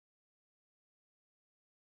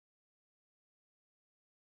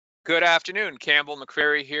Good afternoon, Campbell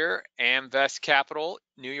McCreary here, Amvest Capital,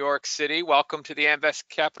 New York City. Welcome to the Amvest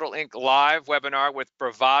Capital Inc. live webinar with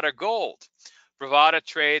Bravada Gold. Bravada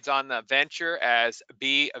trades on the venture as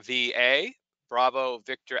BVA, Bravo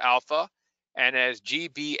Victor Alpha, and as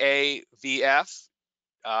GBAVF,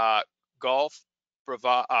 Golf,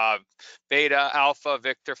 Beta Alpha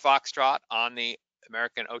Victor Foxtrot on the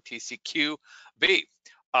American OTCQB. We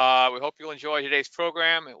hope you'll enjoy today's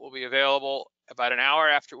program. It will be available about an hour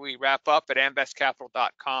after we wrap up at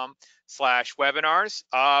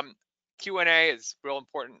amvestcapital.com/webinars. Q&A is a real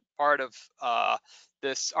important part of our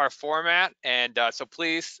format, and so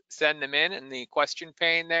please send them in the question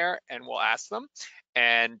pane there, and we'll ask them.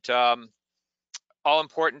 And all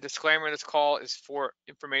important disclaimer: this call is for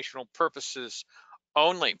informational purposes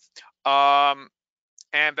only.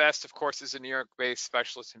 Amvest, of course, is a New York-based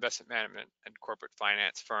specialist investment management and corporate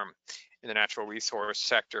finance firm in the natural resource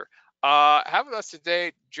sector. Have with us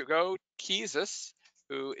today Joe Kizis,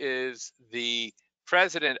 who is the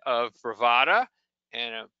president of Bravada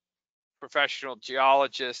and a professional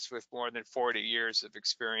geologist with more than 40 years of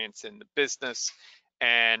experience in the business,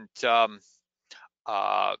 and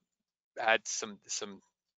had some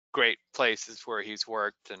great places where he's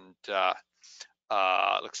worked, and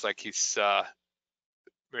looks like he's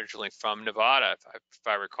originally from Nevada, if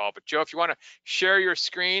I recall. But Joe, if you want to share your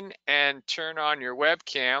screen and turn on your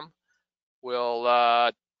webcam, we'll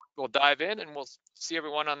dive in, and we'll see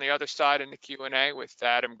everyone on the other side in the Q&A with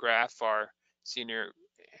Adam Graff, our senior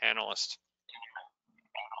analyst.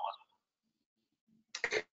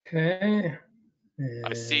 Okay.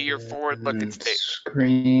 I see your forward-looking statement.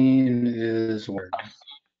 Screen is working.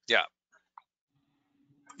 Yeah.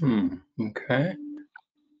 Okay.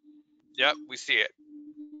 Yep, we see it.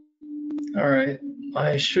 All right.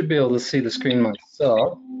 I should be able to see the screen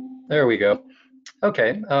myself. There we go.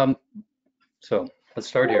 Okay. So let's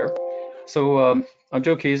start here. So I'm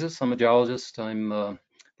Joe Kizis. I'm a geologist. I'm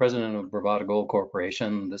president of Bravada Gold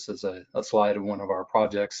Corporation. This is a slide of one of our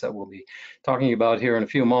projects that we'll be talking about here in a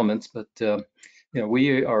few moments. But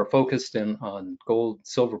we are focused on gold,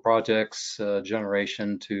 silver projects,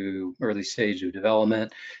 generation to early stage of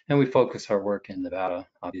development, and we focus our work in Nevada.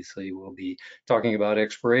 Obviously, we'll be talking about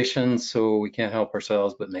exploration, so we can't help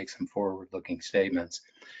ourselves but make some forward-looking statements.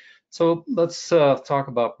 So let's talk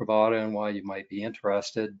about Bravada and why you might be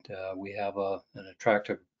interested. We have an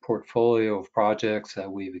attractive portfolio of projects that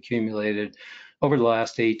we've accumulated over the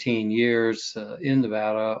last 18 years in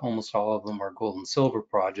Nevada. Almost all of them are gold and silver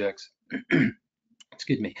projects.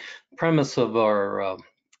 Excuse me. The premise of our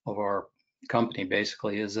company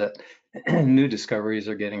basically is that new discoveries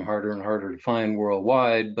are getting harder and harder to find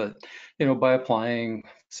worldwide, but by applying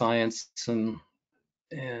science and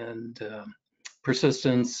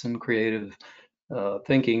persistence and creative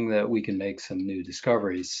thinking, that we can make some new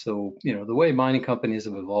discoveries. So, the way mining companies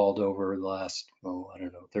have evolved over the last, 30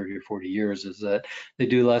 or 40 years is that they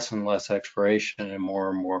do less and less exploration and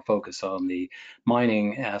more focus on the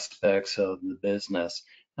mining aspects of the business.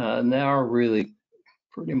 And there are really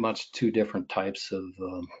pretty much two different types of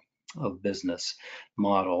business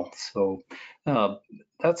model. So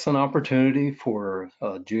that's an opportunity for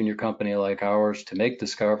a junior company like ours to make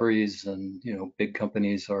discoveries, and big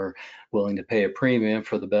companies are willing to pay a premium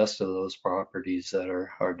for the best of those properties that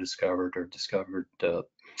are discovered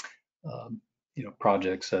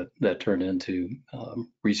projects that turn into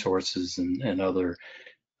resources and other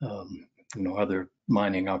other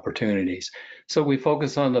mining opportunities. So we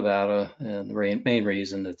focus on Nevada, and the main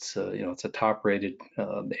reason it's a top-rated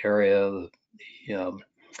area. The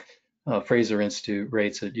Fraser Institute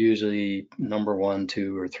rates it usually number 1,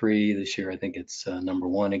 2, or 3. This year, I think it's number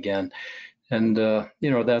 1 again. And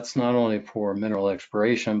that's not only for mineral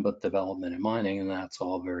exploration, but development and mining, and that's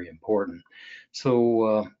all very important.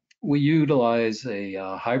 So we utilize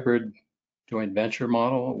a hybrid joint venture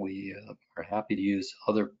model. We are happy to use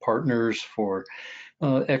other partners for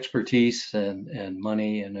expertise and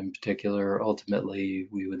money, and in particular, ultimately,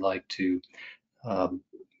 we would like to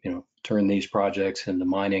turn these projects into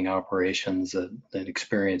mining operations that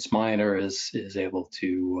experienced miner is able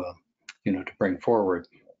to to bring forward.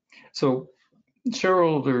 So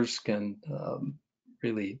shareholders can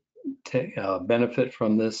really benefit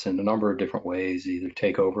from this in a number of different ways. Either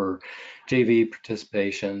take over JV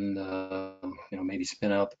participation, maybe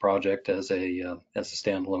spin out the project as a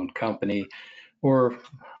standalone company, or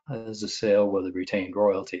as a sale with a retained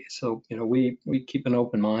royalty. So we keep an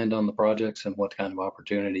open mind on the projects and what kind of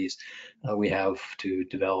opportunities we have to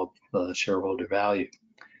develop shareholder value.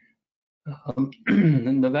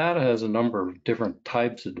 Nevada has a number of different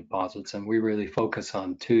types of deposits, and we really focus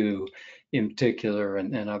on two in particular,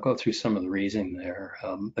 and I'll go through some of the reasoning there.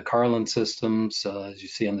 The Carlin systems, as you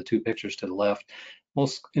see on the two pictures to the left,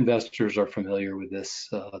 most investors are familiar with this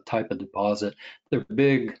type of deposit. They're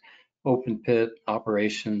big open pit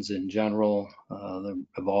operations in general. They're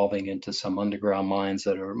evolving into some underground mines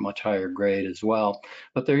that are much higher grade as well,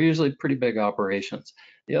 but they're usually pretty big operations.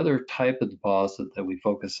 The other type of deposit that we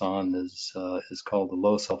focus on is called the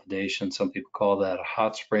low sulfidation. Some people call that a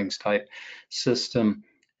hot springs type system.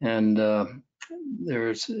 And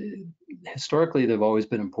there's historically, they've always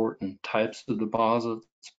been important types of deposits,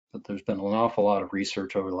 but there's been an awful lot of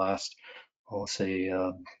research over the last, I'll say,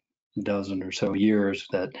 dozen or so years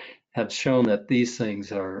that have shown that these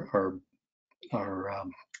things are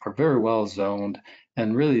very well zoned,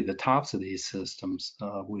 and really the tops of these systems,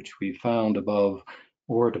 which we found above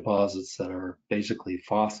ore deposits that are basically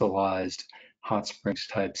fossilized hot springs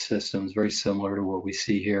type systems, very similar to what we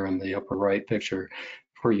see here in the upper right picture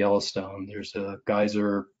for Yellowstone. There's a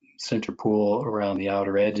geyser center pool around the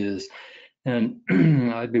outer edges. And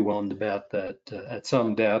I'd be willing to bet that at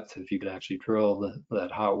some depth, if you could actually drill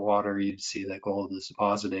that hot water, you'd see that gold is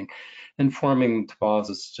depositing and forming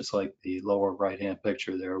deposits just like the lower right-hand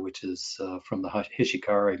picture there, which is from the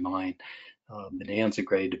Hishikari mine. Bonanza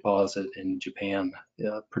grade deposit in Japan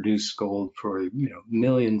produced gold for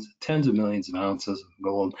millions, tens of millions of ounces of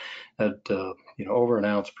gold at over an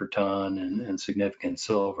ounce per ton, and significant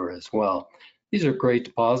silver as well. These are great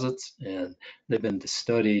deposits, and they've been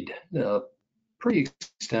studied pretty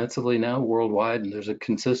extensively now worldwide, and there's a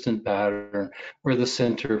consistent pattern where the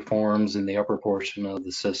center forms in the upper portion of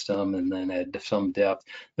the system, and then at some depth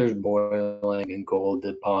there's boiling and gold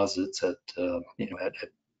deposits at at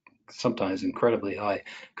sometimes incredibly high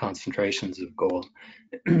concentrations of gold.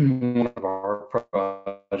 One of our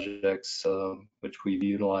projects, which we've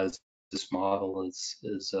utilized this model, is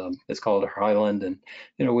called Highland, and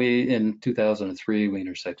we in 2003 we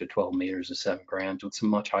intersected 12 meters of 7 grams with some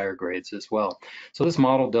much higher grades as well. So this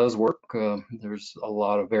model does work. There's a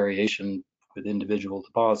lot of variation with individual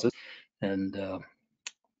deposits, and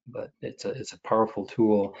but it's a powerful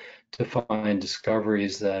tool to find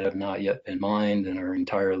discoveries that have not yet been mined and are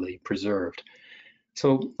entirely preserved.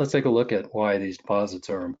 So let's take a look at why these deposits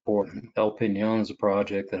are important. El Peñon is a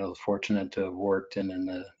project that I was fortunate to have worked in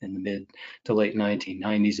the mid to late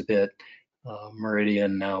 1990s a bit.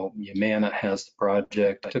 Meridian, now Yamana, has the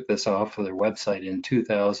project. I took this off of their website in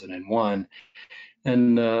 2001,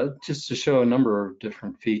 and just to show a number of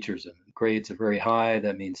different features. And grades are very high.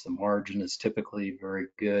 That means the margin is typically very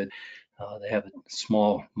good. They have a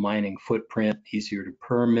small mining footprint, easier to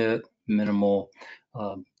permit, minimal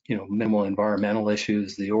environmental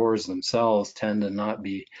issues. The ores themselves tend to not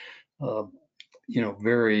be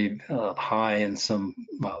very high in some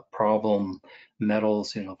problem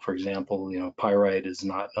metals. For example, pyrite is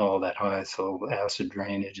not all that high, so acid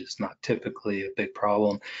drainage is not typically a big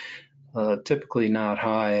problem. Typically not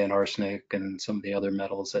high in arsenic and some of the other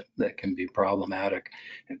metals that can be problematic.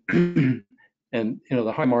 And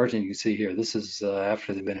the high margin you can see here, this is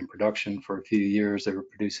after they've been in production for a few years. They were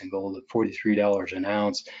producing gold at $43 an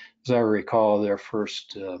ounce. As I recall, their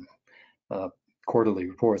first quarterly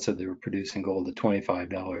report said they were producing gold at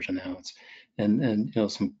 $25 an ounce, and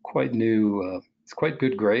some quite new, quite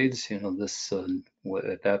good grades. This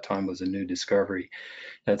at that time was a new discovery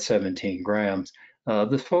at 17 grams.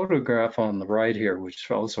 The photograph on the right here, which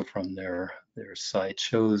is also from their site,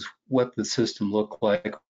 shows what the system looked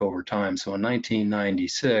like over time. So in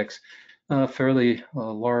 1996, fairly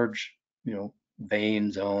large,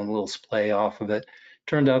 vein zone, a little splay off of it.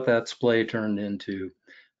 Turned out that splay turned into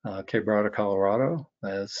Quebrada, Colorado,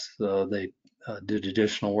 as they did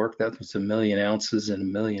additional work. That was 1 million ounces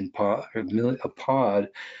and a pod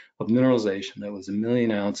of mineralization that was 1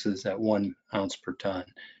 million ounces at 1 ounce per ton.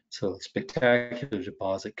 So spectacular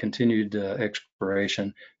deposit, continued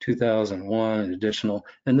exploration, 2001, an additional,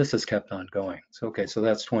 and this has kept on going. So, okay, so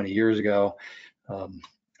that's 20 years ago.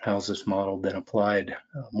 How's this model been applied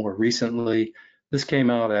more recently? This came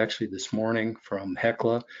out actually this morning from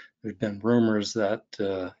Hecla. There's been rumors that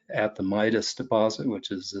at the Midas deposit,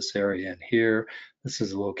 which is this area in here, this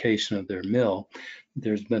is the location of their mill.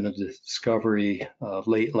 There's been a discovery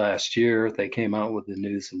late last year. They came out with the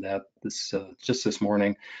news of that just this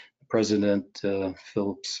morning. President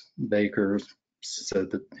Phillips Baker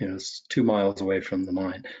said that it's 2 miles away from the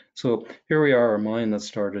mine. So here we are, a mine that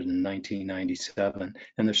started in 1997,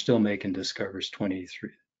 and they're still making discoveries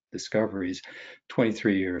 23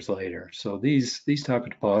 years later. So these type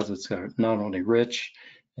of deposits are not only rich,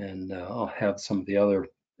 and I'll have some of the other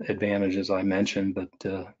advantages I mentioned, but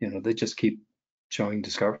they just keep showing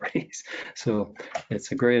discoveries. So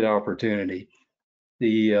it's a great opportunity.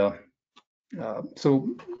 The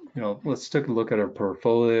So, let's take a look at our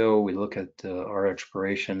portfolio. We look at our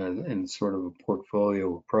exploration and sort of a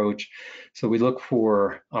portfolio approach. So we look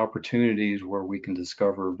for opportunities where we can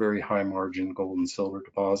discover very high margin gold and silver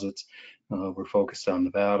deposits. We're focused on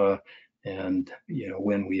Nevada. And,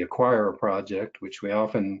 when we acquire a project, which we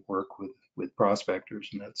often work with prospectors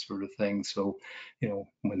and that sort of thing. So,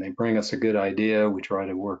 when they bring us a good idea, we try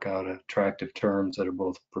to work out attractive terms that are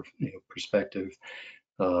both, prospective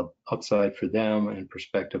upside for them and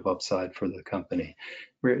prospective upside for the company.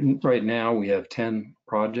 Right now, we have 10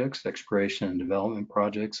 projects, exploration and development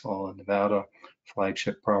projects, all in Nevada.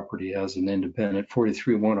 Flagship property has an independent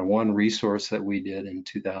 43-101 resource that we did in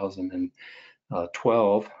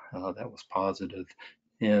 2012. That was positive.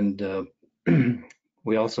 And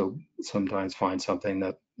we also sometimes find something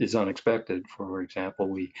that is unexpected. For example,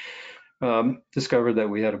 we discovered that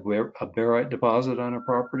we had a barite deposit on our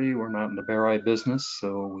property. We're not in the barite business,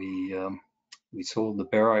 so we sold the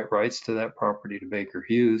barite rights to that property to Baker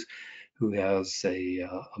Hughes, who has a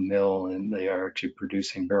mill, and they are actually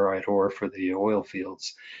producing barite ore for the oil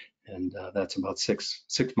fields, and that's about six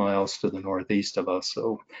miles to the northeast of us.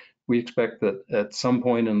 So we expect that at some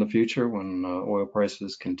point in the future, when oil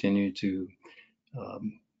prices continue to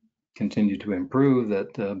improve,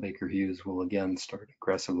 that Baker Hughes will again start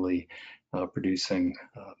aggressively producing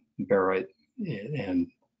barite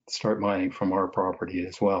and start mining from our property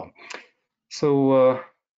as well. So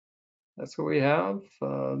that's what we have.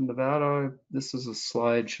 Nevada, this is a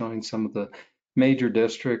slide showing some of the major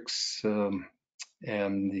districts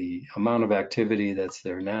and the amount of activity that's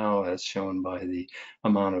there now, as shown by the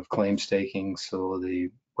amount of claim staking. So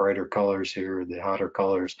the brighter colors here, the hotter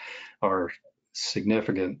colors, are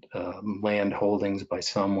significant land holdings by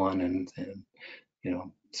someone, and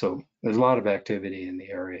so there's a lot of activity in the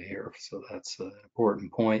area here. So that's an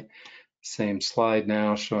important point. Same slide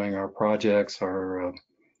now showing our projects. Our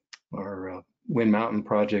Wind Mountain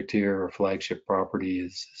project here, our flagship property,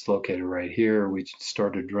 is located right here. We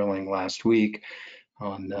started drilling last week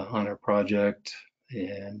on our project,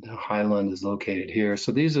 and Highland is located here.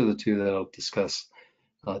 So these are the two that I'll discuss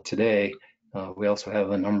today. We also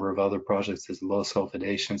have a number of other projects. There's low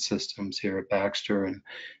sulfidation systems here at Baxter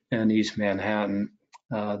and East Manhattan.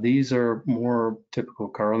 These are more typical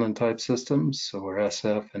Carlin type systems. So our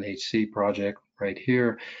SF and HC project right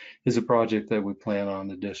here is a project that we plan on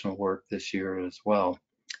additional work this year as well.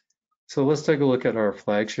 So let's take a look at our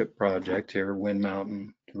flagship project here, Wind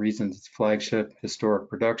Mountain. The reasons it's flagship: historic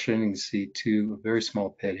production. You can see a very small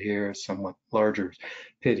pit here, somewhat larger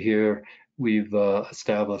pit here. We've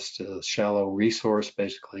established a shallow resource,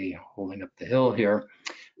 basically holding up the hill here.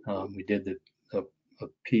 We did the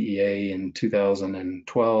PEA in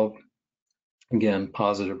 2012. Again,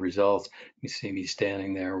 positive results. You see me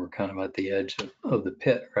standing there. We're kind of at the edge of the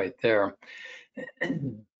pit right there.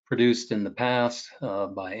 Produced in the past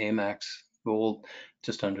by Amex Gold,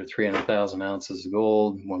 just under 300,000 ounces of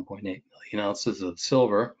gold, 1.8 million ounces of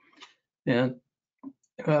silver. And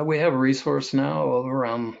we have a resource now of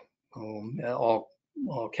around all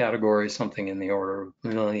categories, something in the order of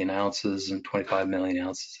 1 million ounces and 25 million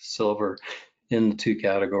ounces of silver in the two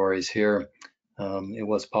categories here. It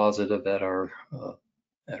was positive at our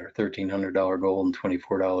 $1,300 gold and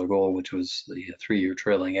 $24 gold, which was the 3-year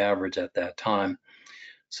trailing average at that time.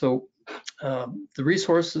 So the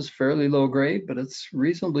resource is fairly low grade, but it's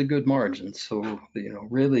reasonably good margins. So,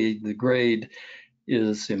 really the grade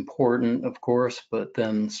is important, of course, but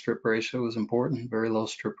then strip ratio is important. Very low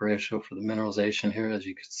strip ratio for the mineralization here, as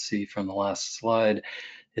you can see from the last slide.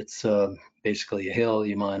 It's basically a hill.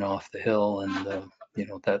 You mine off the hill, and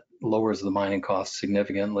that lowers the mining cost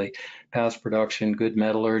significantly. Past production, good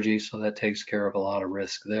metallurgy, so that takes care of a lot of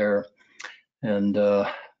risk there. And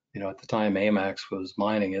at the time Amex was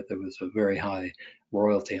mining it, there was a very high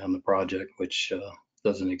royalty on the project, which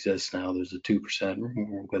doesn't exist now. There's a 2%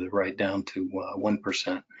 with it right down to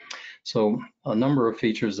 1%. So a number of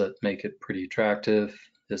features that make it pretty attractive.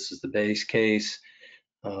 This is the base case.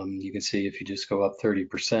 You can see if you just go up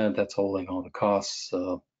 30%, that's holding all the costs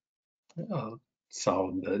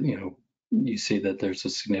solid. You see that there's a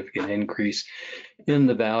significant increase in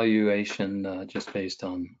the valuation just based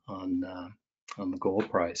on the gold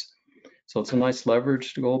price. So it's a nice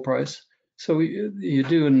leverage to gold price. So you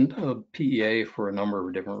do a PEA for a number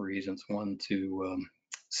of different reasons. One, to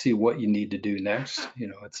see what you need to do next.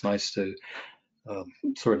 It's nice to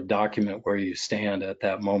sort of document where you stand at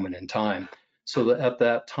that moment in time. So that at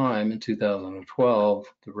that time in 2012,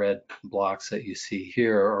 the red blocks that you see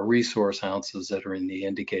here are resource ounces that are in the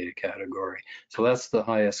indicated category. So that's the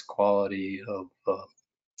highest quality of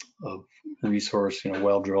resource,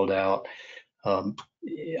 well drilled out.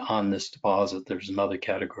 on this deposit. There's another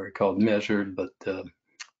category called measured, but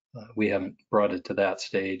we haven't brought it to that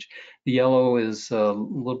stage. The yellow is a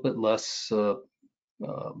little bit less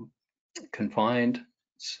um, confined.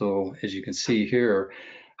 So as you can see here,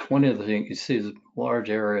 one of the things you see is a large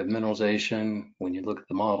area of mineralization. When you look at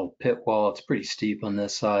the model pit wall, it's pretty steep on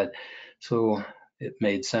this side. So it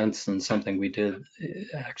made sense, and something we did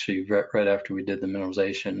actually right after we did the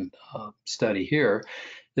mineralization study here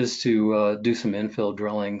is to do some infill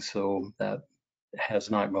drilling. So that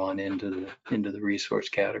has not gone into the resource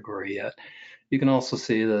category yet. You can also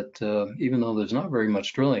see that even though there's not very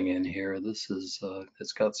much drilling in here, this is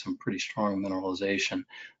it's got some pretty strong mineralization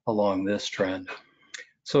along this trend.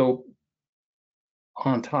 So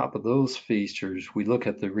on top of those features, we look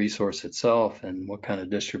at the resource itself and what kind of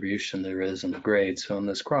distribution there is in the grade. So in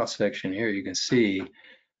this cross section here, you can see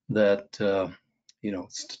that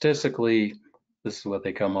statistically, this is what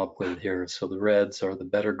they come up with here. So the reds are the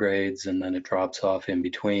better grades, and then it drops off in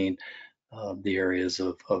between the areas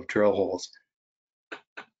of drill holes.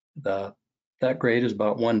 That grade is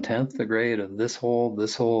about 1/10 the grade of this hole,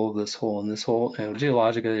 this hole, this hole, and this hole. And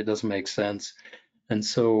geologically, it doesn't make sense. And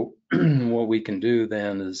so what we can do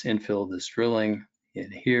then is infill this drilling in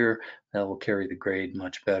here. That will carry the grade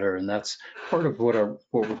much better. And that's part of what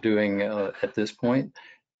we're doing at this point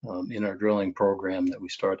in our drilling program that we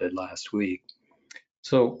started last week.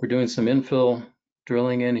 So we're doing some infill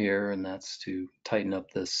drilling in here, and that's to tighten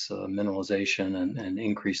up this mineralization and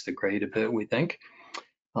increase the grade a bit, we think.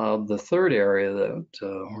 The third area that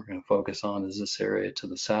we're going to focus on is this area to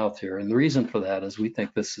the south here. And the reason for that is we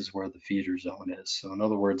think this is where the feeder zone is. So in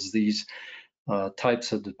other words, these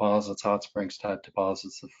types of deposits, hot springs type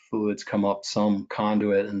deposits, the fluids come up some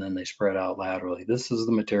conduit and then they spread out laterally. This is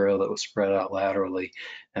the material that was spread out laterally.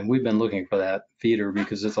 And we've been looking for that feeder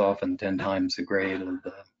because it's often 10 times the grade of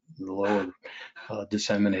the lower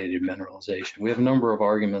disseminated mineralization. We have a number of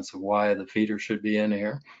arguments of why the feeder should be in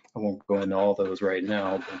here. I won't go into all those right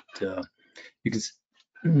now, but you can,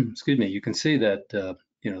 excuse me, you can see that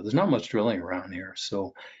there's not much drilling around here.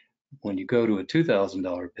 So when you go to a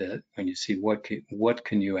 $2,000 pit, when you see what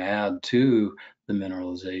can you add to the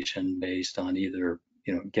mineralization based on either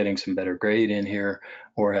getting some better grade in here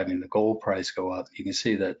or having the gold price go up, you can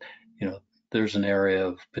see that there's an area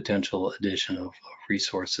of potential addition of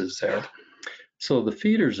resources there. So the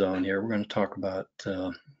feeder zone here, we're going to talk about in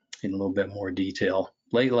a little bit more detail.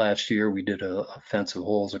 Late last year, we did a fence of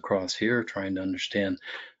holes across here trying to understand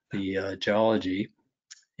the geology.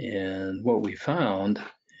 And what we found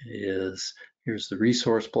is, here's the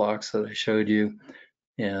resource blocks that I showed you.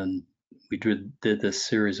 And we did this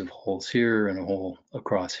series of holes here and a hole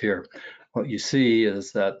across here. What you see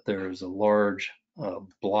is that there's a large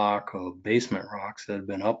block of basement rocks that have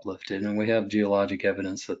been uplifted, and we have geologic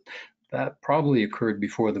evidence that probably occurred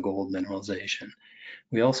before the gold mineralization.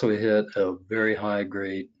 We also hit a very high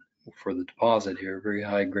grade for the deposit here, very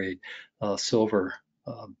high grade silver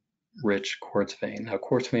rich quartz vein. Now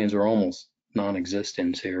quartz veins are almost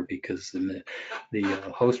non-existent here because the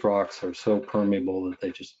host rocks are so permeable that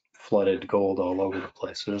they just flooded gold all over the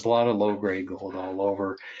place. So there's a lot of low grade gold all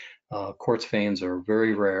over. Quartz veins are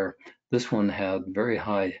very rare. This one had very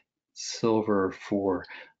high silver for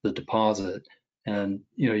the deposit. And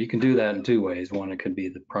you can do that in two ways. One, it could be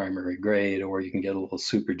the primary grade, or you can get a little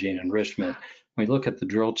supergene enrichment. When we look at the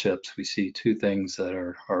drill chips, we see two things that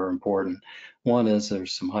are important. One is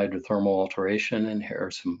there's some hydrothermal alteration in here,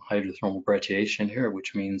 some hydrothermal brecciation here,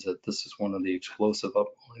 which means that this is one of the explosive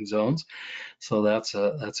upwelling zones. So that's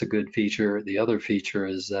a good feature. The other feature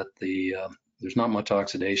is that there's not much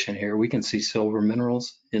oxidation here. We can see silver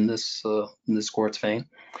minerals in this quartz vein,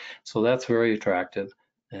 so that's very attractive.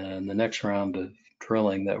 And the next round of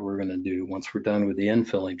drilling that we're going to do once we're done with the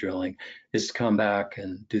infilling drilling is to come back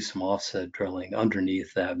and do some offset drilling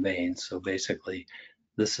underneath that vein. So basically,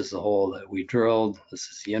 this is the hole that we drilled. This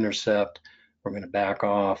is the intercept. We're going to back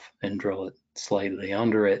off and drill it slightly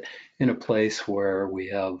under it in a place where we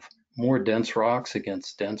have more dense rocks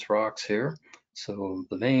against dense rocks here. So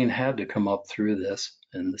the vein had to come up through this,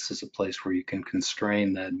 and this is a place where you can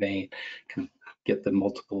constrain that vein, can get the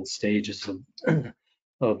multiple stages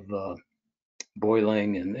of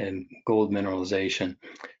boiling and gold mineralization.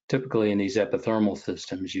 Typically in these epithermal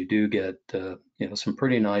systems, you do get some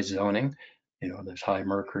pretty nice zoning. There's high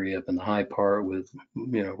mercury up in the high part with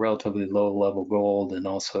relatively low level gold, and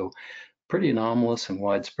also pretty anomalous and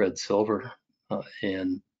widespread silver.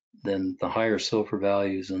 And then the higher silver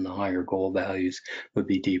values and the higher gold values would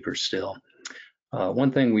be deeper still.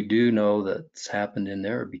 One thing we do know that's happened in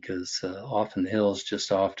there, because off in the hills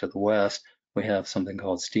just off to the west, we have something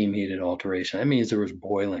called steam heated alteration. That means there was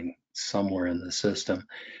boiling somewhere in the system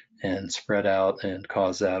and spread out and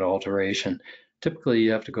cause that alteration. Typically,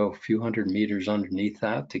 you have to go a few hundred meters underneath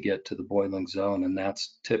that to get to the boiling zone, and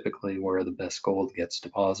that's typically where the best gold gets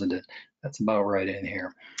deposited. That's about right in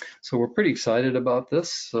here. So we're pretty excited about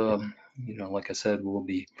this. You know, like I said, we'll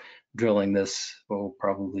be drilling this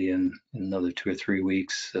probably in another 2 or 3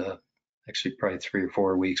 weeks. Actually, probably 3 or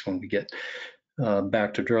 4 weeks when we get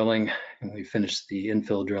back to drilling and we finish the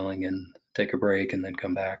infill drilling and take a break and then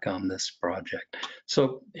come back on this project.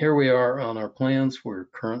 So here we are on our plans. We're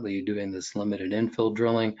currently doing this limited infill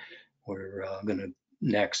drilling. We're going to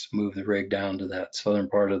next move the rig down to that southern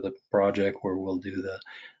part of the project where we'll do the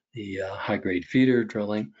high-grade feeder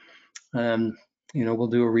drilling. And you know, we'll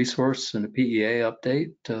do a resource and a PEA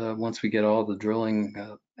update once we get all the drilling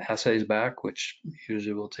assays back, which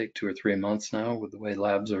usually will take 2 or 3 months now with the way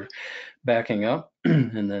labs are backing up,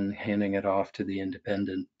 and then handing it off to the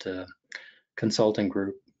independent consulting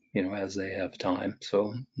group, you know, as they have time.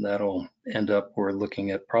 So that'll end up, we're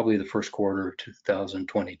looking at probably the first quarter of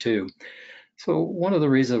 2022. So one of the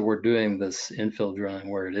reasons we're doing this infill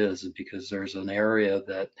drilling where it is because there's an area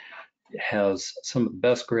that has some of the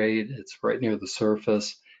best grade. It's right near the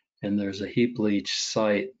surface, and there's a heap leach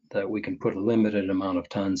site that we can put a limited amount of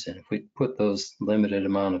tons in. If we put those limited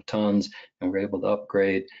amount of tons and we're able to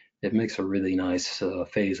upgrade, it makes a really nice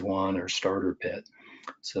phase 1 or starter pit.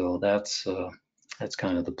 So that's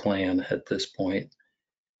kind of the plan at this point.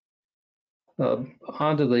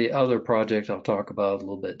 On to the other project I'll talk about a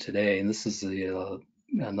little bit today, and this is the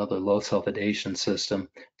another low sulfidation system.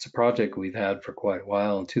 It's a project we've had for quite a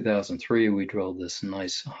while. In 2003, we drilled this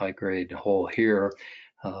nice high-grade hole here.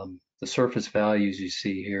 The surface values you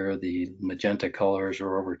see here, the magenta colors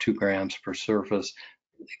are over 2 grams per surface,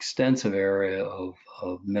 extensive area of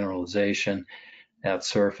mineralization at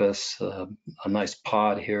surface. A nice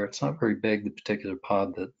pod here. It's not very big, the particular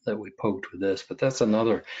pod that we poked with this, but that's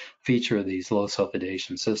another feature of these low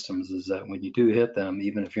sulfidation systems is that when you do hit them,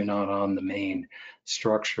 even if you're not on the main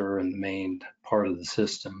structure and the main part of the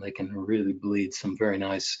system, they can really bleed some very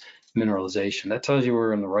nice mineralization. That tells you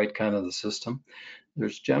we're in the right kind of the system.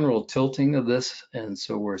 There's general tilting of this, and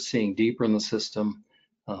so we're seeing deeper in the system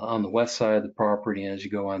on the west side of the property, and as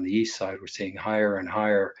you go on the east side, we're seeing higher and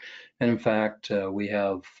higher. And in fact, we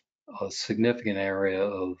have a significant area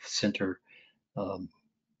of sinter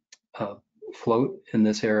float in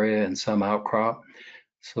this area and some outcrop.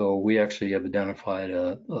 So we actually have identified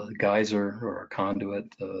a geyser or a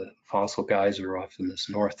conduit, fossil geyser off in this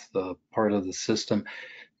north part of the system.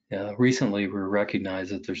 Recently, we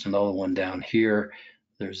recognized that there's another one down here.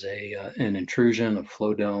 There's an intrusion, a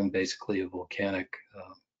flow dome, basically a volcanic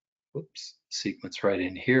sequence right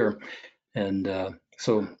in here. And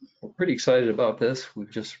so we're pretty excited about this.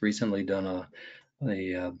 We've just recently done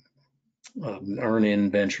an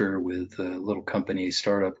earn-in venture with a little company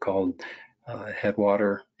startup called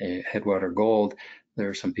Headwater Gold. There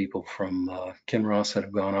are some people from Kinross that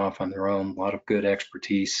have gone off on their own, a lot of good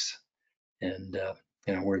expertise. And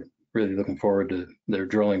you know, we're really looking forward to their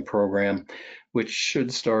drilling program, which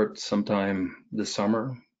should start sometime this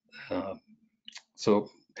summer. So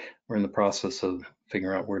we're in the process of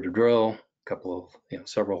figuring out where to drill, a couple of, you know,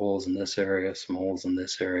 several holes in this area, some holes in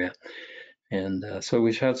this area. And so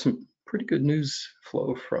we've had some pretty good news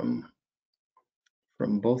flow from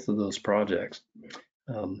both of those projects.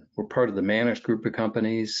 We're part of the Manex group of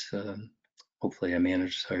companies. Hopefully I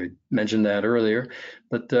mentioned that earlier,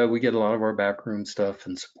 but we get a lot of our backroom stuff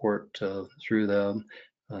and support through them.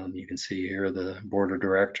 You can see here the board of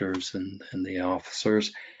directors and the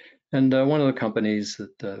officers. And one of the companies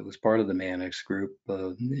that was part of the Manex group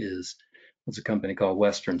was a company called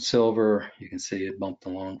Western Silver. You can see it bumped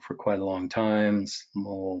along for quite a long time,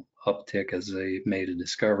 small uptick as they made a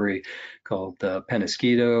discovery called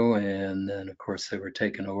Penasquito, and then of course they were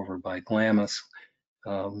taken over by Glamis.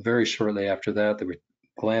 Very shortly after that,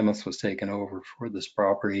 Glamis was taken over for this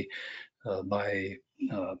property by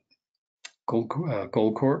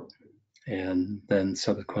Gold Corp, and then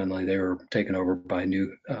subsequently they were taken over by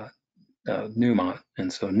Newmont,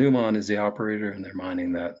 and so Newmont is the operator, and they're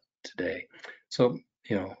mining that today. So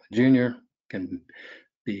you know, junior can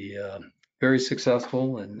be very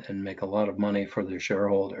successful and make a lot of money for their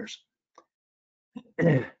shareholders.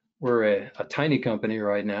 We're a tiny company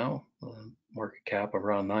right now, market cap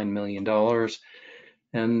around $9 million,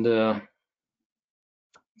 and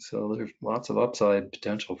so there's lots of upside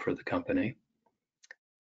potential for the company.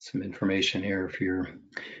 Some information here if you're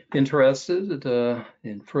interested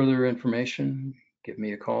in further information. Give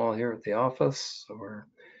me a call here at the office, or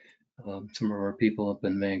some of our people up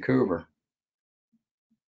in Vancouver.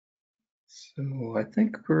 So I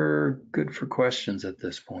think we're good for questions at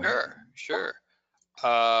this point. Sure.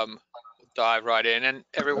 We'll dive right in. And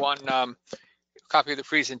everyone, copy of the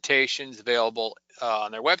presentations available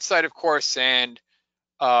on their website, of course, and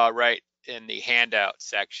right in the handout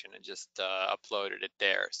section, and just uploaded it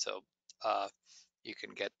there. So you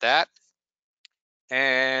can get that.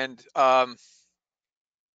 And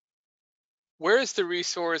where is the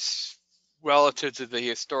resource relative to the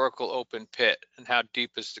historical open pit, and how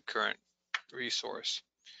deep is the current resource?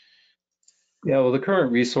 Yeah, well, the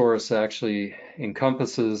current resource actually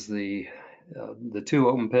encompasses the two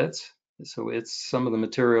open pits. So it's some of the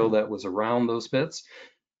material that was around those pits,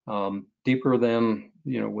 deeper than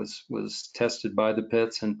was tested by the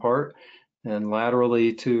pits in part, and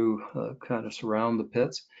laterally to kind of surround the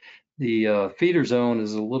pits. The feeder zone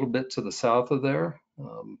is a little bit to the south of there.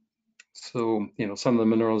 So some of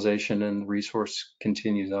the mineralization and resource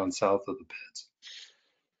continues on south of the pits.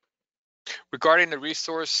 Regarding the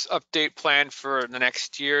resource update plan for the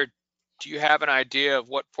next year, do you have an idea of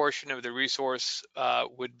what portion of the resource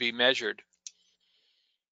would be measured?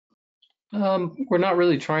 We're not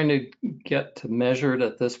really trying to get to measured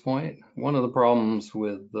at this point. One of the problems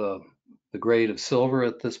with the grade of silver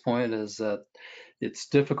at this point is that it's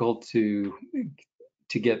difficult to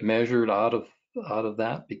get measured out of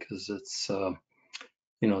that, because it's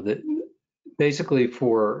basically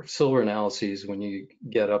for silver analyses, when you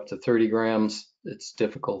get up to 30 grams, it's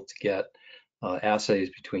difficult to get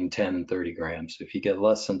assays between 10 and 30 grams. If you get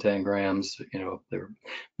less than 10 grams, there are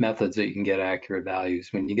methods that you can get accurate values.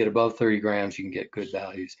 When you get above 30 grams, you can get good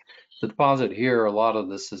values. The deposit here, a lot of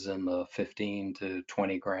this is in the 15 to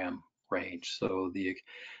 20 gram range. So the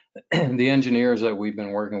engineers that we've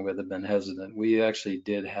been working with have been hesitant. We actually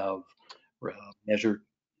did have measured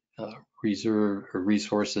reserve or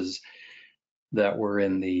resources that were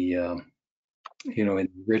in the in the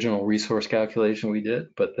original resource calculation we did,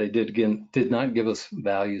 but they did not give us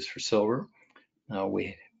values for silver.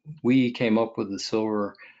 We came up with the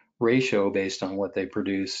silver ratio based on what they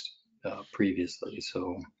produced previously.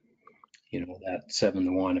 So that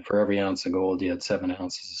 7-to-1, for every ounce of gold, you had 7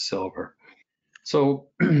 ounces of silver. So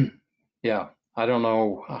yeah, I don't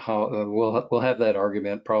know how we'll have that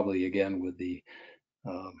argument probably again with the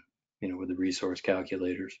with the resource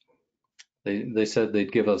calculators. They said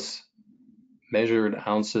they'd give us measured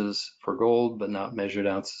ounces for gold, but not measured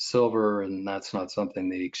ounces of silver, and that's not something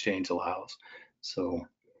the exchange allows. So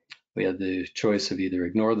we had the choice of either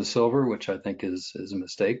ignore the silver, which I think is a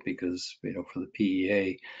mistake, because for the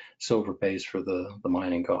PEA, silver pays for the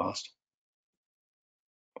mining cost.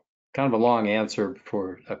 Kind of a long answer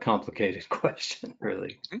for a complicated question,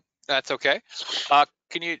 really. That's okay.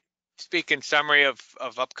 Can you speak in summary of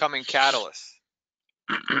upcoming catalysts?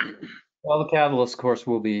 Well, the catalyst, of course,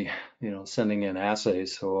 will be, sending in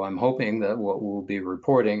assays. So I'm hoping that what we'll be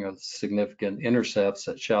reporting are significant intercepts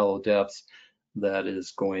at shallow depths that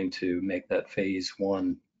is going to make that phase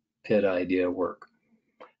 1 pit idea work.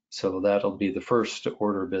 So that'll be the first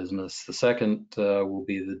order of business. The second will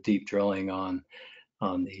be the deep drilling on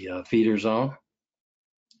the feeder zone.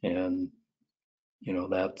 And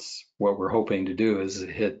that's what we're hoping to do, is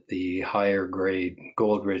hit the higher grade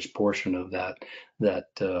gold rich portion of that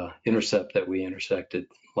intercept that we intersected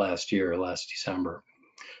last December.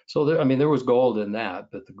 So there was gold in that,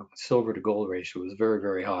 but the silver to gold ratio was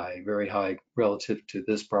very high relative to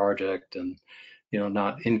this project, and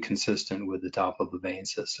not inconsistent with the top of the vein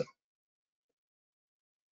system.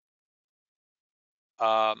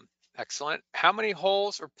 Excellent. How many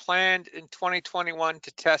holes are planned in 2021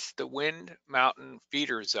 to test the Wind Mountain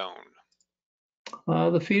feeder zone?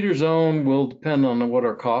 The feeder zone will depend on what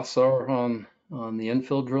our costs are on the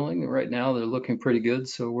infill drilling. Right now, they're looking pretty good,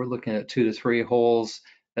 so we're looking at 2 to 3 holes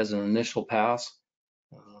as an initial pass.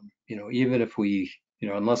 Even if we,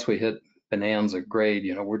 unless we hit bonanza grade,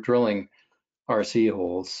 we're drilling RC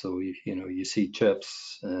holes, so you see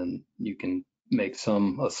chips, and you can make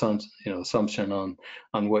some assumption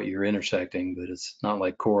on what you're intersecting, but it's not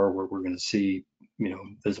like core where we're going to see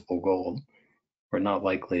visible gold. We're not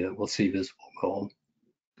likely that we'll see visible gold.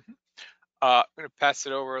 I'm going to pass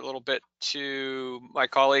it over a little bit to my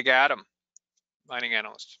colleague Adam, mining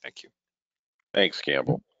analyst. Thank you. Thanks,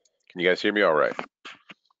 Campbell. Can you guys hear me all right?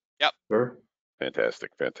 Yep. Sure.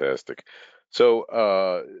 Fantastic.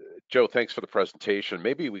 So, Joe, thanks for the presentation.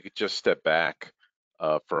 Maybe we could just step back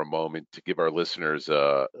for a moment to give our listeners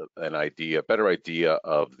a better idea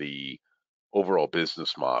of the overall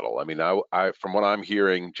business model. I mean, I from what I'm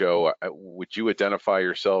hearing, Joe, would you identify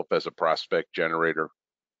yourself as a prospect generator?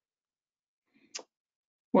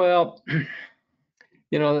 Well,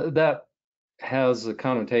 that has a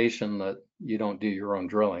connotation that you don't do your own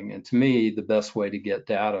drilling. And to me, the best way to get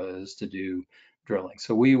data is to do drilling.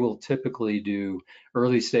 So we will typically do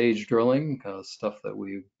early stage drilling, stuff that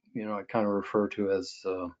we, I kind of refer to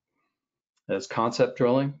as concept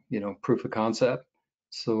drilling, proof of concept.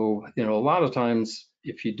 So, a lot of times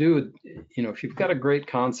if you do, if you've got a great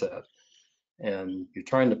concept and you're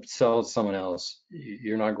trying to sell it to someone else,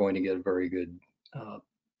 you're not going to get a very good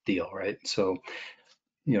deal, right? So,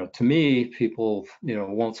 to me, people,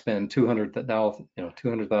 won't spend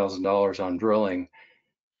 $200,000 on drilling,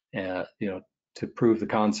 to prove the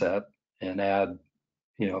concept and add,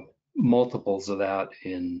 multiples of that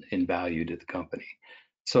in value to the company.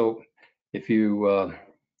 So if you,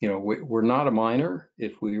 we're not a miner.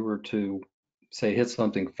 If we were to say hit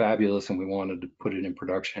something fabulous and we wanted to put it in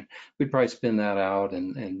production, we'd probably spin that out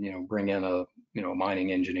and bring in a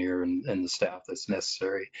mining engineer and the staff that's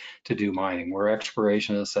necessary to do mining. We're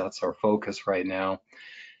explorationists. That's our focus right now.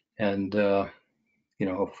 And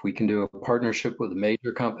if we can do a partnership with a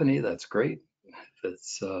major company, that's great. If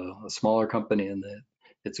it's a smaller company and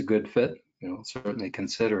it's a good fit, certainly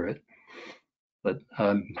consider it. But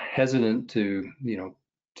I'm hesitant to,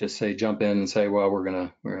 just say jump in and say, well, we're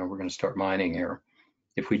gonna start mining here.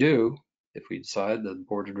 If we do, if we decide, the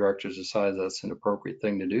board of directors decides that's an appropriate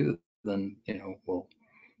thing to do, then we'll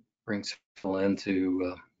bring people in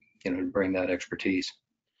to bring that expertise.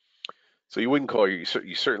 So you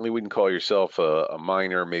certainly wouldn't call yourself a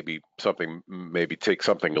miner. Maybe take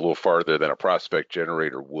something a little farther than a prospect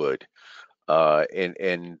generator would.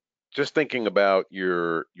 And just thinking about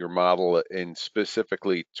your model and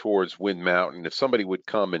specifically towards Wind Mountain, if somebody would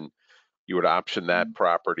come and you would option that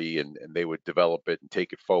property and they would develop it and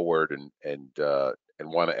take it forward and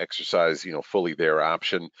want to exercise, fully their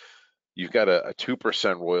option, you've got a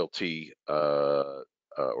 2% royalty, or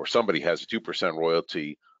somebody has a 2%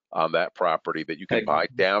 royalty on that property that you can buy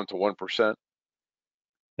down to 1%.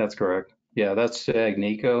 That's correct. Yeah, that's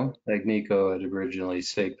Agnico. Agnico had originally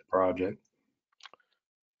staked the project.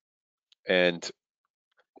 And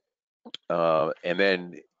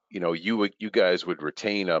then you guys would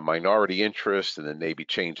retain a minority interest and then maybe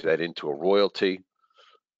change that into a royalty.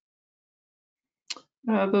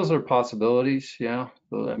 Those are possibilities. Yeah,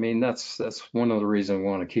 I mean that's one of the reasons we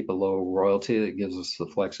want to keep a low royalty. That gives us the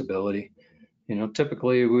flexibility.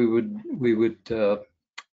 Typically we would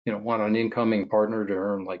want an incoming partner to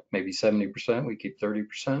earn like maybe 70%. We keep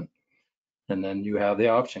 30%, and then you have the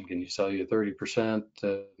option. Can you sell your 30%?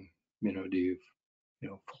 Do you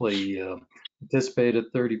fully participate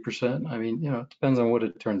at 30%? I mean, it depends on what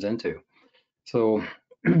it turns into. So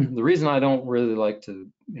the reason I don't really like to,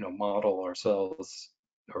 model ourselves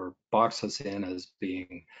or box us in as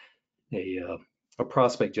being a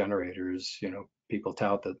prospect generator is, people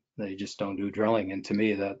tout that they just don't do drilling, and to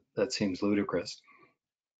me that seems ludicrous.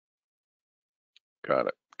 Got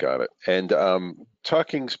it. And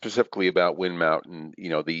talking specifically about Wind Mountain,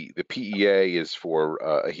 the PEA is for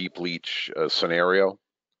a heap leach scenario.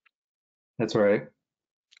 That's right.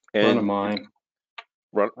 And run a mine.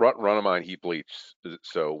 Run a mine heap leach.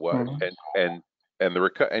 So what? And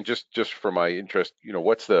just for my interest,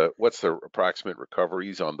 what's the approximate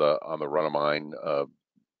recoveries on the run a mine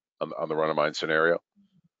on the run a mine scenario?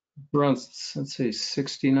 Around, let's say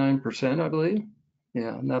 69%, I believe.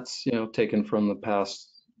 Yeah, and that's taken from the past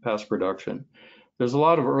production. There's a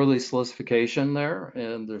lot of early silicification there,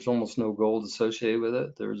 and there's almost no gold associated with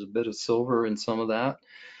it. There's a bit of silver in some of that,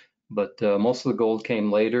 but most of the gold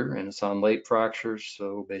came later, and it's on late fractures.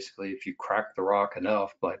 So basically, if you crack the rock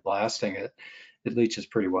enough by blasting it, it leaches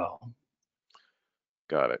pretty well.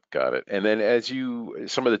 Got it. And then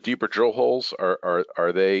some of the deeper drill holes,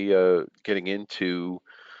 are they getting into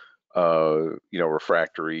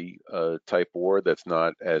refractory type ore that's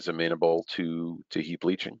not as amenable to heap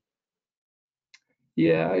leaching?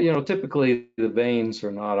 Yeah, typically the veins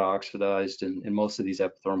are not oxidized in most of these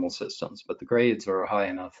epithermal systems, but the grades are high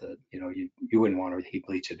enough that you wouldn't want to heap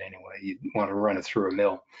leach it anyway. You'd want to run it through a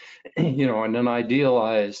mill. In an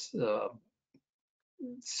idealized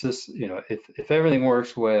if everything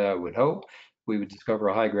works the way I would hope, we would discover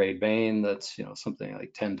a high grade vein that's something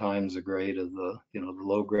like 10 times the grade of the the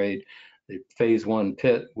low grade. The phase one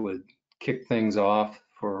pit would kick things off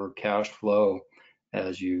for cash flow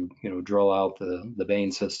as you drill out the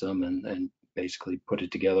vein system and basically put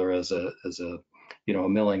it together as a a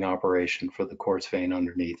milling operation for the quartz vein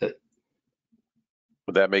underneath it.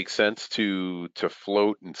 Would that make sense to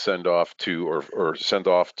float and send off to or send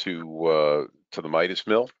off to the Midas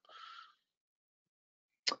mill?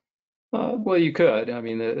 Well, you could. I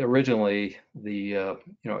mean, originally the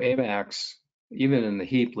AMAX even in the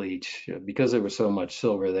heap leach, because there was so much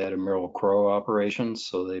silver, they had a Merrill-Crowe operation.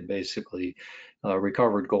 So they basically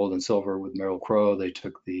recovered gold and silver with Merrill-Crowe. They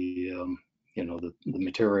took the the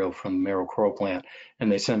material from the Merrill-Crowe plant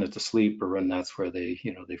and they sent it to Sleeper, and that's where they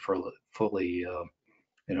they fully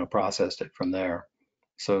processed it from there.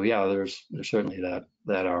 So yeah, there's certainly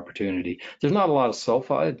that opportunity. There's not a lot of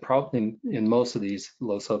sulfide probably in most of these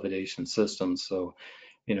low sulfidation systems. So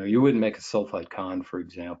you wouldn't make a sulfide con, for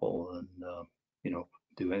example, and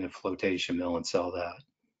do in a flotation mill and sell that.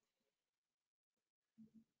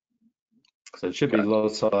 So it should be Gotcha. low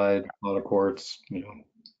sulfide, a lot of quartz,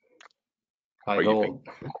 high But gold.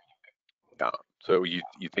 so you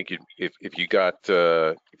think if you got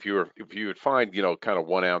if you would find kind of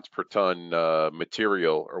 1 ounce per ton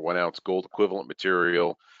material or 1 ounce gold equivalent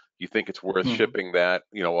material, you think it's worth shipping that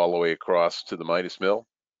all the way across to the Midas mill?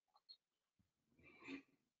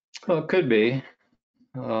 Well, it could be.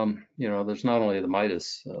 There's not only the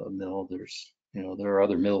Midas mill. There's there are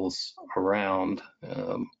other mills around.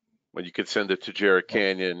 Well, you could send it to Jarrett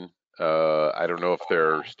Canyon. I don't know if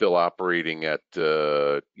they're still operating at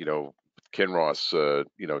Kinross,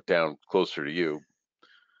 down closer to you,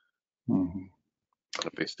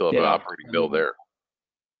 if they still have an Yeah, operating mill there.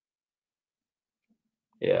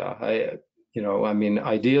 yeah. I mean,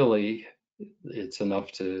 ideally, it's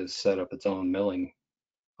enough to set up its own milling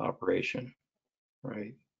operation,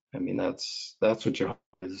 right? I mean, that's what you're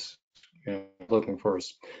is looking for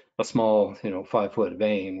a small 5-foot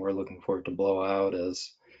vein. We're looking for it to blow out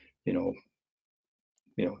as you know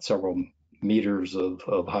several meters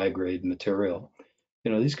of high grade material.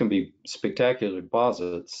 These can be spectacular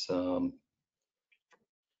deposits. The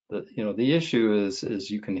issue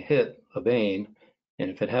is you can hit a vein,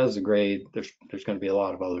 and if it has a grade, there's going to be a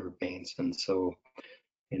lot of other veins, and so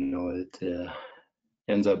it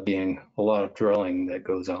ends up being a lot of drilling that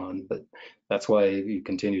goes on. But that's why you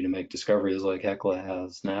continue to make discoveries like Hecla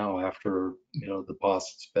has now after the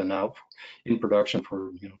deposit's been out in production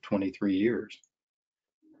for 23 years.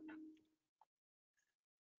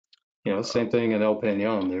 Same thing in El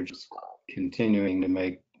Peñon. They're just continuing to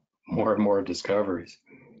make more and more discoveries.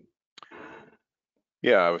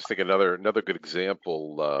 Yeah, I was thinking another good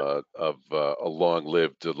example of a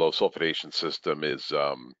long-lived low sulfidation system is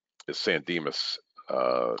San Dimas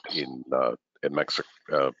in Mexico.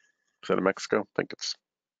 Is that in Mexico? I think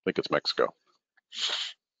it's Mexico.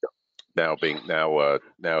 Now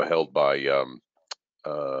held by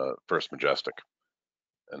First Majestic,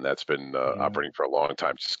 and that's been operating for a long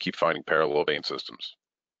time. Just keep finding parallel vein systems.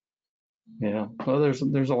 Yeah, well,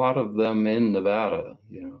 there's a lot of them in Nevada.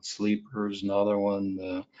 Sleeper's another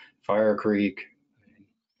one, Fire Creek.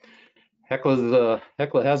 Hecla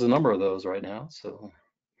has a number of those right now, so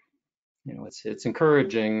it's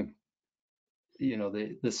encouraging.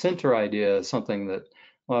 The center idea is something that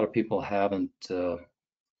a lot of people haven't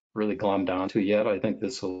really glommed onto yet. I think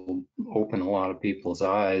this will open a lot of people's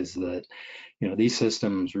eyes that these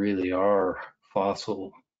systems really are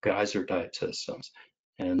fossil geyser type systems,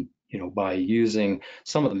 and by using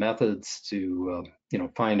some of the methods to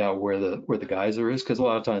find out where the geyser is, because a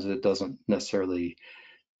lot of times it doesn't necessarily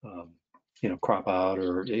crop out,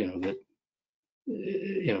 or that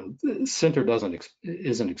the center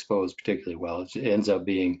isn't exposed particularly well. It ends up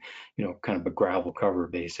being kind of a gravel cover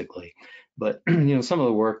basically. But some of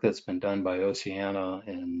the work that's been done by Oceana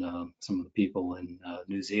and some of the people in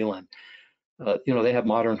New Zealand, they have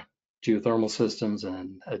modern geothermal systems,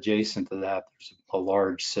 and adjacent to that, there's a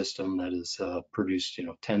large system that has produced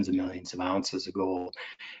tens of millions of ounces of gold.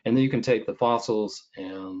 And then you can take the fossils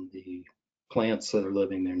and the plants that are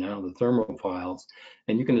living there now, the thermophiles,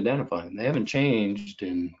 and you can identify them. They haven't changed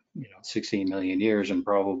in 16 million years, and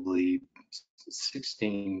probably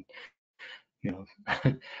 16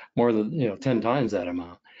 more than 10 times that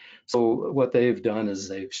amount. So what they've done is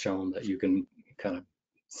they've shown that you can kind of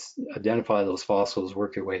identify those fossils,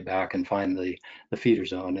 work your way back, and find the feeder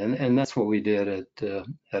zone. And that's what we did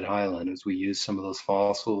at Highland, is we used some of those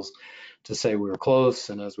fossils to say we were close.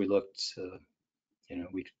 And as we looked,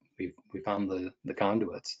 we found the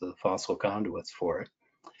conduits, the fossil conduits for it.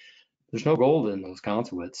 There's no gold in those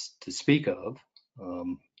conduits to speak of.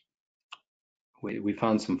 We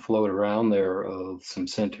found some float around there of some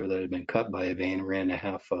sinter that had been cut by a vein, ran a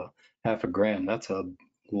half a gram. That's a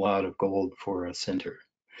lot of gold for a sinter.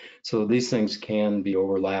 So these things can be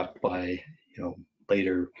overlapped by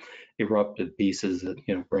later erupted pieces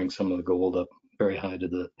that bring some of the gold up very high to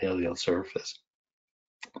the paleo surface.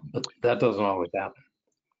 But that doesn't always happen.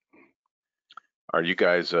 Are you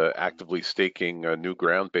guys actively staking new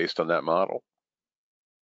ground based on that model?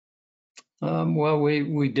 Well,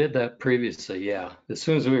 we did that previously, yeah. As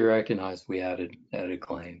soon as we recognized, we added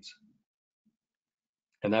claims.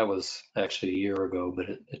 And that was actually a year ago, but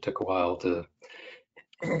it took a while to,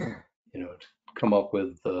 to come up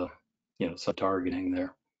with, some targeting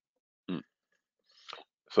there.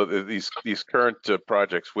 So these current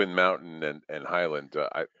projects, Wind Mountain and Highland,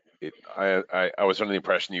 I was under the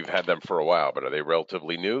impression you've had them for a while, but are they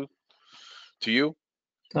relatively new to you?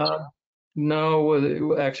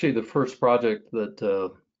 No, actually, the first project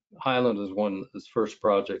that Highland was one of the first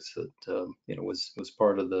projects that was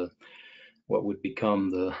part of what would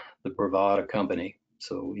become the Bravada company.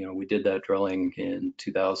 So we did that drilling in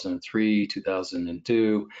 2003,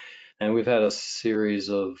 2002, and we've had a series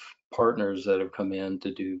of partners that have come in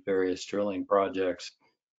to do various drilling projects.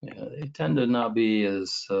 They tend to not be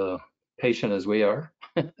as patient as we are.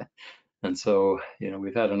 And so,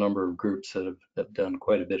 we've had a number of groups that have done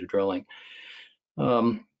quite a bit of drilling.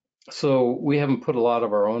 So we haven't put a lot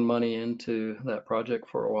of our own money into that project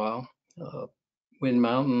for a while. Wind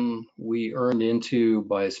Mountain, we earned into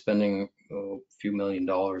by spending a few $1 million,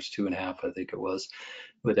 2.5, I think it was,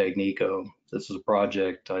 with Agnico. This was a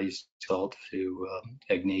project I used to sell to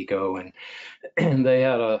Agnico, and they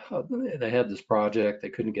had this project. They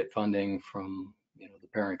couldn't get funding from the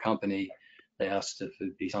parent company. They asked if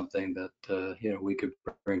it'd be something that we could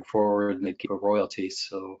bring forward and they'd keep a royalty.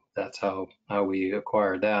 So that's how we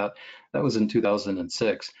acquired that. That was in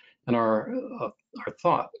 2006. And our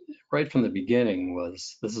thought right from the beginning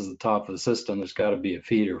was, this is the top of the system. There's got to be a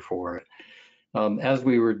feeder for it. As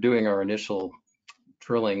we were doing our initial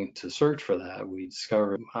drilling to search for that, we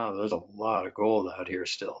discovered, wow, there's a lot of gold out here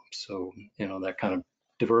still. So that kind of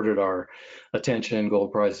diverted our attention.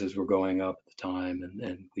 Gold prices were going up at the time,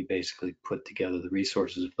 and we basically put together the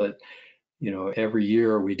resources. But every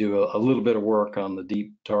year we do a little bit of work on the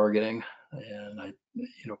deep targeting, and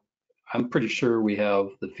I'm pretty sure we have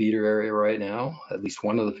the feeder area right now, at least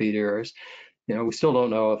one of the feeder areas. We still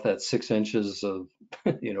don't know if that's 6 inches of,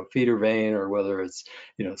 feeder vein, or whether it's,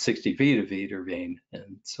 60 feet of feeder vein.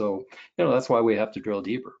 And so, that's why we have to drill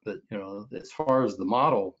deeper. But, as far as the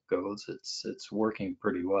model goes, it's working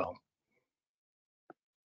pretty well.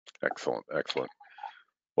 Excellent, excellent.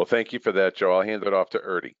 Well, thank you for that, Joe. I'll hand it off to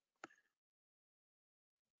Erdy.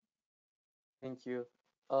 Thank you.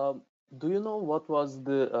 Do you know what was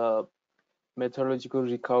the metallurgical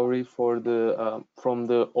recovery for the from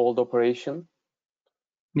the old operation?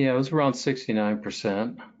 Yeah, it was around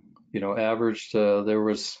 69%. Averaged. There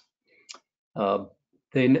was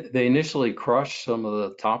they initially crushed some of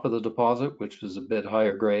the top of the deposit, which was a bit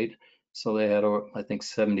higher grade. So they had, I think,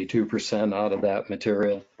 72% out of that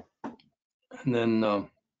material, and then a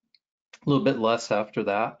little bit less after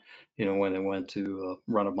that. When they went to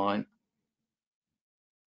run a mine.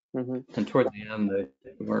 Mm-hmm. And toward the end, they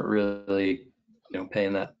weren't really,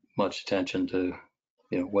 paying that much attention to,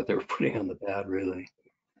 what they were putting on the pad, really.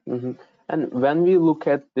 Mm-hmm. And when we look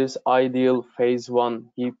at this ideal phase 1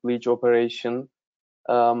 heap leach operation,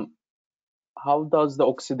 how does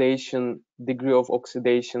the degree of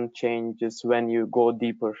oxidation changes when you go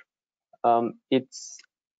deeper?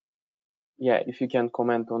 If you can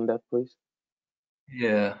comment on that, please.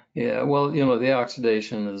 Yeah. Well, the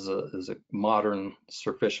oxidation is a modern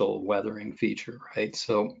superficial weathering feature, right?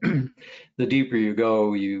 So the deeper you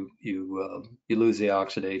go, you lose the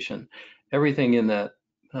oxidation. Everything in that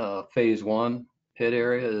phase 1 pit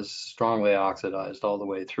area is strongly oxidized all the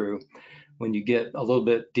way through. When you get a little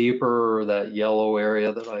bit deeper, that yellow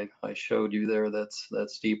area that I showed you there,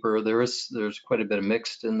 that's deeper. There's quite a bit of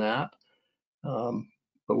mixed in that.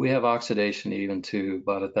 But we have oxidation even to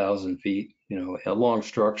about 1,000 feet, along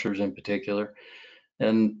structures in particular.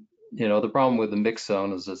 And, the problem with the mix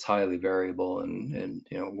zone is it's highly variable and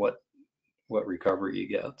what recovery you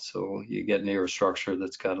get. So you get near a structure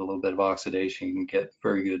that's got a little bit of oxidation, you can get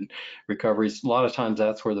very good recoveries. A lot of times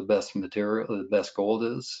that's where the best material, the best gold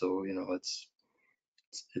is. So, it's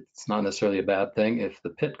not necessarily a bad thing. If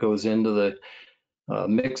the pit goes into the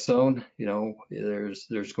mix zone,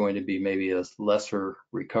 there's going to be maybe a lesser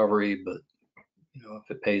recovery, but if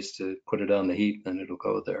it pays to put it on the heap, then it'll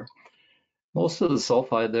go there. Most of the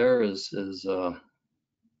sulfide there is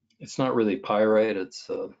it's not really pyrite. It's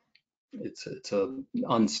a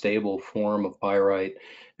unstable form of pyrite,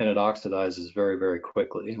 and it oxidizes very, very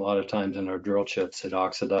quickly. A lot of times in our drill chips, it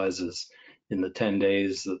oxidizes in the 10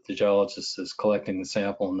 days that the geologist is collecting the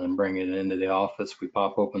sample and then bringing it into the office. We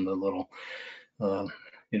pop open the little the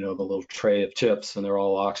little tray of chips, and they're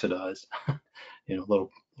all oxidized,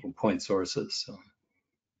 little point sources. So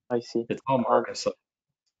I see. it's all marcasite.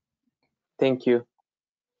 Thank you.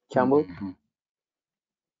 Campbell? Mm-hmm.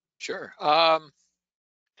 Sure.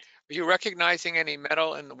 Are you recognizing any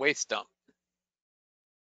metal in the waste dump?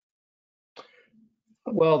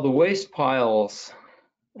 Well, the waste piles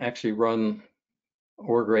actually run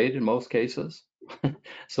ore grade in most cases.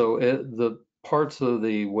 So the parts of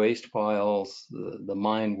the waste piles, the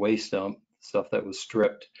mine waste dump, stuff that was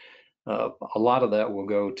stripped, a lot of that will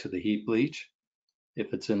go to the heap leach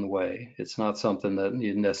if it's in the way. It's not something that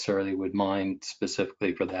you necessarily would mine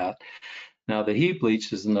specifically for that. Now, the heap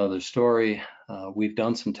leach is another story. We've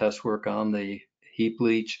done some test work on the heap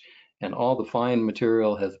leach, and all the fine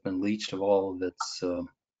material has been leached of all of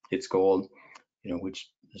its gold, which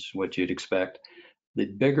is what you'd expect. The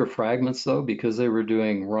bigger fragments, though, because they were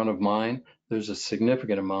doing run of mine, there's a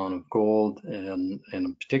significant amount of gold, and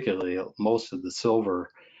particularly most of the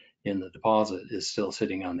silver in the deposit is still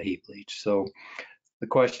sitting on the heap leach. So the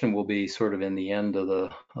question will be sort of in the end of the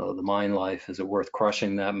mine life, is it worth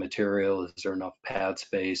crushing that material? Is there enough pad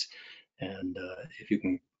space? And if you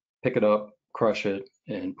can pick it up, crush it,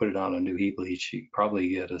 and put it on a new heap leach, you probably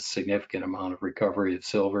get a significant amount of recovery of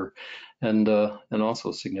silver and also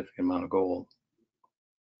a significant amount of gold.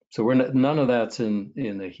 So none of that's in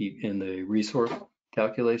the resource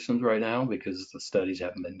calculations right now because the studies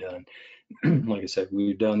haven't been done. Like I said,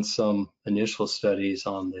 we've done some initial studies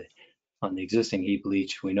on the existing heap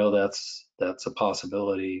leach. We know that's a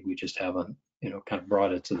possibility. We just haven't, kind of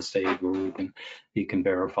brought it to the stage where you can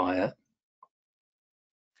verify it.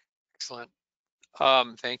 Excellent.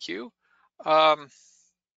 Thank you. I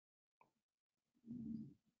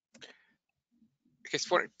guess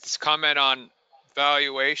this comment on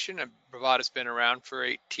valuation. Bravada's been around for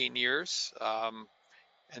 18 years,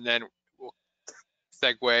 and then we'll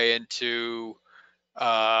segue into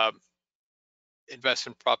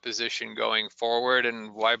investment proposition going forward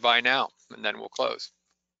and why buy now, and then we'll close.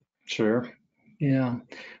 Sure. Yeah.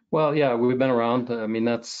 Well, yeah, we've been around. I mean,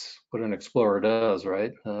 that's what an explorer does,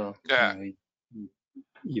 right? Yeah.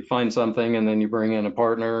 You find something and then you bring in a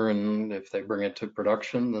partner, and if they bring it to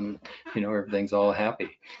production, then everything's all happy.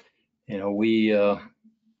 We've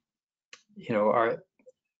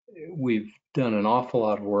done an awful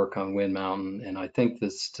lot of work on Wind Mountain, and I think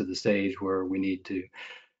this to the stage where we need to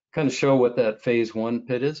kind of show what that phase one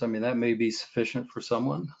pit is. I mean, that may be sufficient for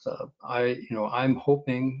someone. I'm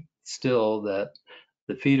hoping still that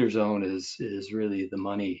the feeder zone is really the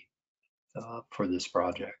money for this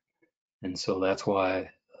project, and so that's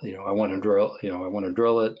why I want to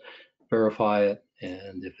drill it, verify it,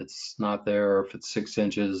 and if it's not there, or if it's 6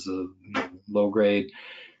 inches of low grade,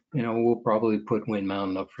 we'll probably put Wind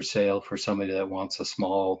Mountain up for sale for somebody that wants a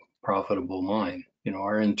small profitable mine.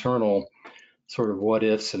 Our internal sort of what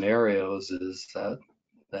if scenarios is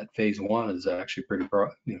that phase one is actually pretty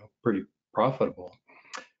profitable.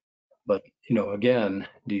 But again,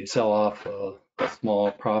 do you sell off a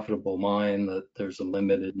small profitable mine that there's a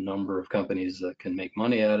limited number of companies that can make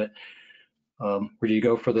money at it? Or do you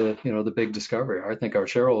go for the the big discovery? I think our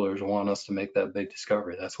shareholders want us to make that big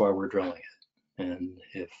discovery. That's why we're drilling it. And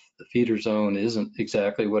if the feeder zone isn't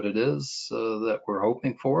exactly what it is that we're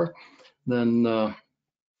hoping for, then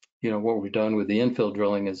what we've done with the infill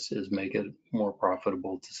drilling is make it more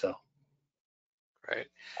profitable to sell. Right.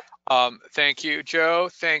 Thank you, Joe.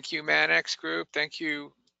 Thank you, Manex Group. Thank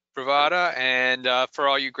you, Bravada, and for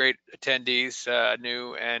all you great attendees,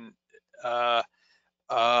 new and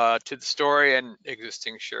to the story, and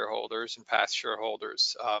existing shareholders and past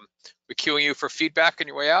shareholders. We're queuing you for feedback on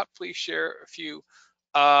your way out. Please share a few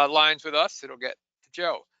lines with us. It'll get to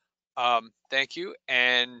Joe. Thank you,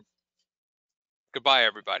 and goodbye,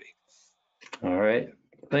 everybody. All right.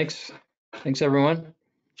 Thanks, everyone.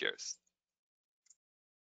 Cheers.